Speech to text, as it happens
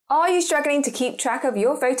Are you struggling to keep track of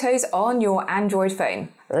your photos on your Android phone?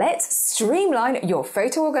 Let's streamline your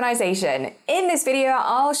photo organization. In this video,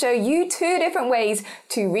 I'll show you 2 different ways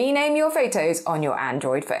to rename your photos on your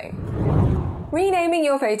Android phone. Renaming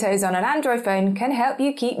your photos on an Android phone can help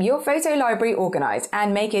you keep your photo library organized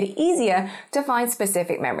and make it easier to find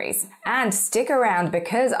specific memories. And stick around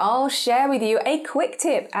because I'll share with you a quick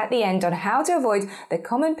tip at the end on how to avoid the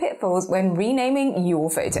common pitfalls when renaming your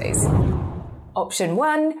photos. Option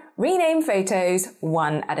 1, rename photos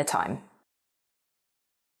one at a time.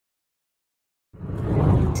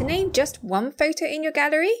 To name just one photo in your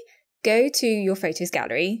gallery, go to your Photos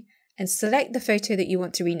gallery and select the photo that you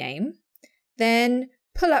want to rename. Then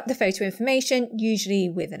pull up the photo information, usually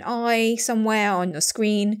with an eye somewhere on your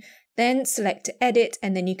screen. Then select to edit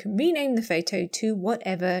and then you can rename the photo to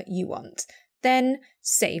whatever you want. Then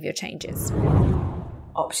save your changes.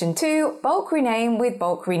 Option 2, bulk rename with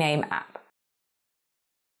bulk rename app.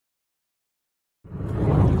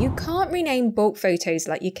 You can't rename bulk photos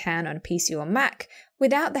like you can on a PC or Mac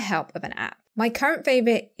without the help of an app. My current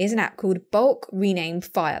favorite is an app called Bulk Rename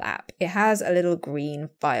File app. It has a little green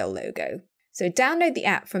file logo. So download the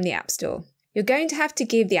app from the App Store. You're going to have to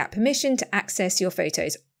give the app permission to access your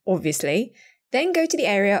photos, obviously. Then go to the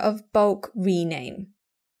area of Bulk Rename.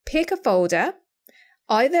 Pick a folder,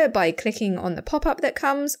 either by clicking on the pop-up that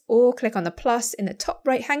comes or click on the plus in the top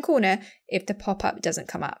right-hand corner if the pop-up doesn't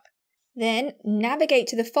come up. Then navigate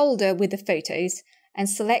to the folder with the photos and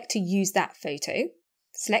select to use that photo.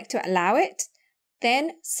 Select to allow it,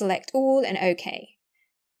 then select all and OK.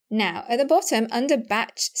 Now at the bottom under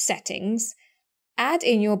batch settings, add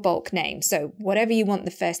in your bulk name. So whatever you want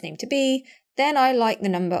the first name to be, then I like the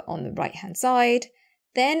number on the right hand side,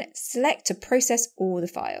 then select to process all the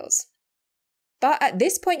files. But at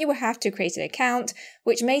this point you will have to create an account,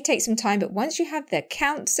 which may take some time, but once you have the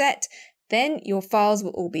account set, then your files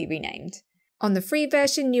will all be renamed. On the free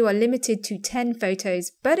version, you are limited to 10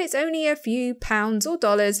 photos, but it's only a few pounds or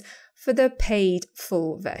dollars for the paid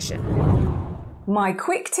full version. My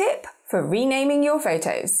quick tip for renaming your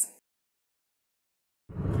photos.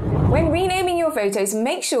 When renaming your photos,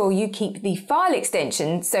 make sure you keep the file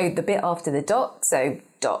extension, so the bit after the dot, so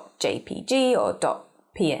 .jpg or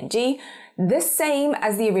 .png, the same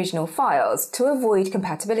as the original files to avoid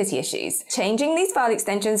compatibility issues. Changing these file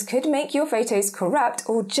extensions could make your photos corrupt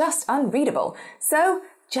or just unreadable, so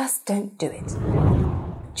just don't do it.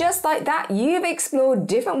 Just like that, you've explored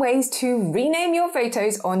different ways to rename your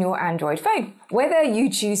photos on your Android phone. Whether you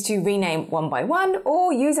choose to rename one by one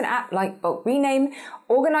or use an app like Bulk Rename,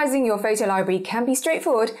 organizing your photo library can be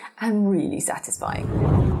straightforward and really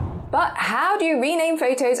satisfying. But how do you rename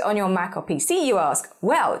photos on your Mac or PC, you ask?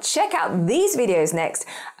 Well, check out these videos next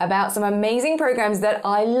about some amazing programs that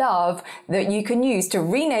I love that you can use to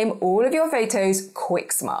rename all of your photos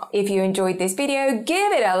quick smart. If you enjoyed this video,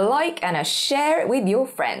 give it a like and share it with your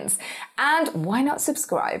friends. And why not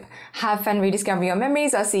subscribe? Have fun rediscovering your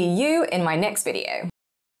memories. I'll see you in my next video.